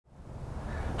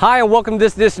Hi and welcome to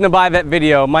this edition of Buyavette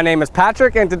video. My name is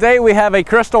Patrick and today we have a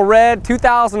crystal red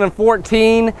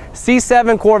 2014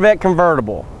 C7 Corvette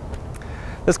Convertible.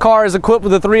 This car is equipped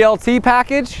with a 3LT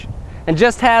package and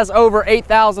just has over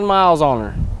 8,000 miles on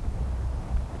her.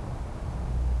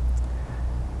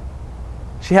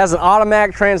 She has an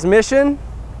automatic transmission,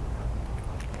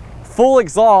 full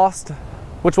exhaust,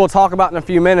 which we'll talk about in a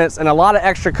few minutes, and a lot of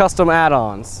extra custom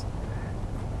add-ons.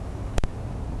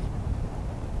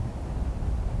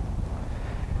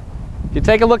 If you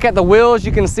take a look at the wheels,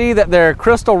 you can see that they're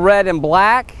crystal red and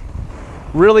black.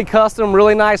 Really custom,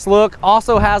 really nice look.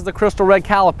 Also has the crystal red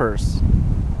calipers.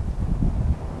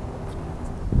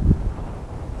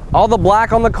 All the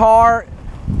black on the car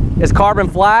is carbon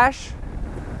flash.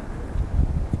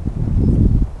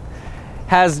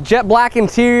 Has jet black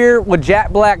interior with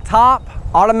jet black top,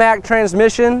 automatic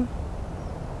transmission.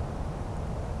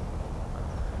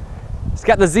 It's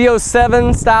got the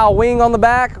Z07 style wing on the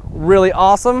back, really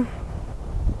awesome.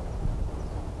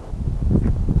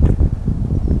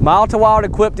 Mild to wild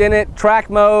equipped in it, track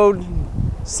mode,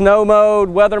 snow mode,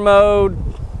 weather mode,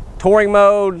 touring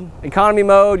mode, economy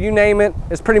mode, you name it,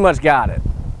 it's pretty much got it.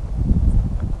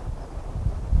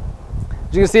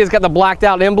 As you can see, it's got the blacked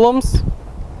out emblems.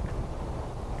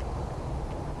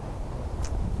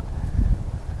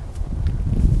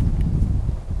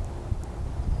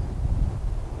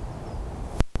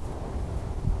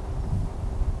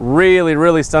 Really,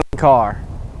 really stunning car.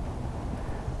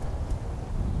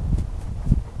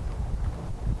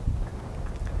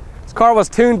 This car was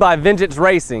tuned by Vengeance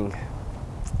Racing,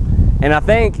 and I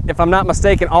think, if I'm not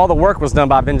mistaken, all the work was done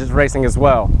by Vengeance Racing as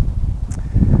well.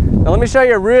 Now let me show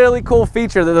you a really cool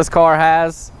feature that this car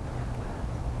has.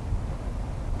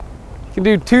 You can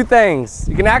do two things.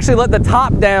 You can actually let the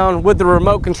top down with the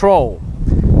remote control.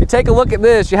 If you take a look at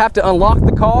this, you have to unlock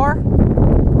the car,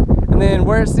 and then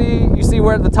you see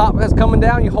where the top is coming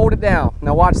down, you hold it down.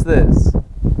 Now watch this.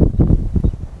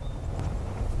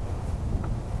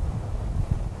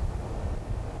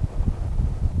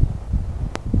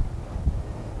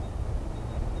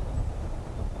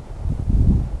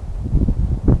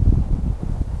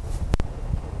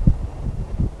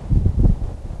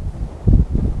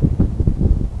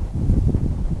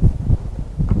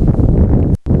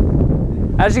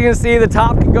 As you can see, the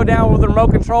top can go down with the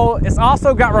remote control. It's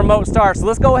also got remote start, so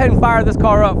let's go ahead and fire this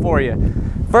car up for you.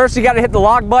 First, you got to hit the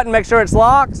lock button, make sure it's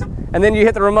locked, and then you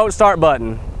hit the remote start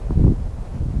button.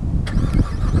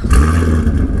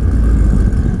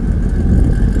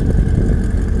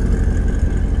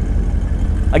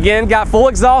 Again, got full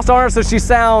exhaust on her, so she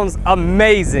sounds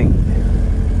amazing.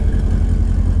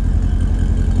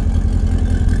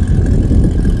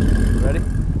 Ready?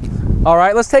 All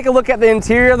right, let's take a look at the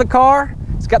interior of the car.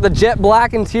 It's got the jet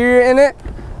black interior in it.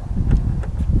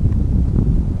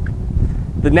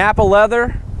 The Napa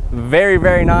leather, very,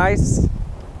 very nice.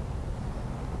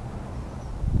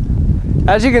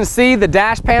 As you can see, the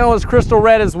dash panel is crystal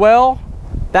red as well.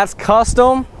 That's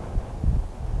custom.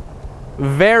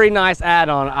 Very nice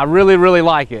add-on. I really, really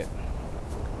like it.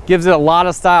 Gives it a lot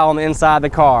of style on the inside of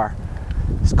the car.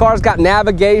 This car's got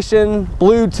navigation,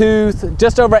 Bluetooth,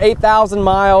 just over 8,000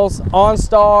 miles,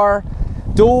 OnStar,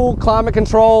 dual climate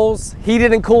controls,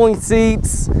 heated and cooling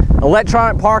seats,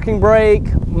 electronic parking brake,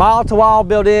 mild to wild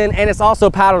built in, and it's also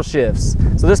paddle shifts.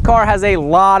 So this car has a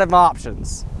lot of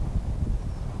options.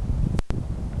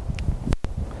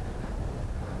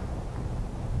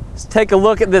 Let's take a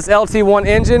look at this LT1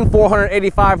 engine,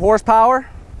 485 horsepower.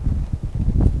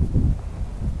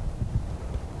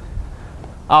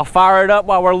 I'll fire it up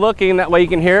while we're looking, that way you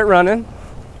can hear it running.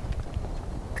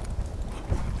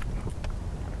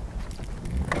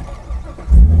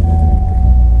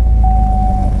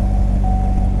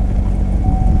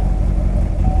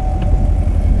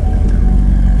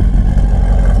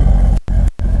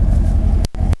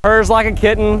 Purrs like a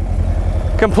kitten,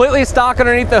 completely stock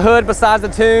underneath the hood besides the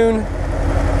tune.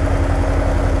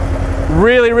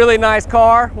 Really, really nice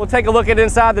car. We'll take a look at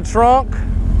inside the trunk.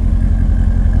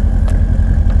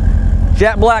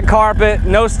 Jet black carpet,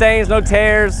 no stains, no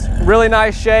tears, really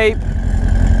nice shape.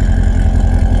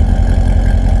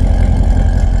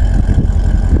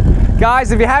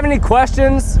 Guys, if you have any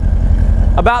questions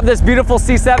about this beautiful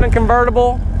C7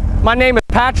 convertible, my name is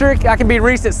Patrick. I can be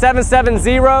reached at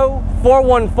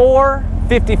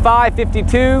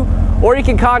 770-414-5552, or you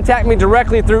can contact me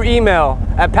directly through email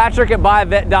at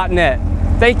patrick@buyavette.net.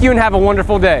 Thank you and have a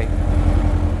wonderful day.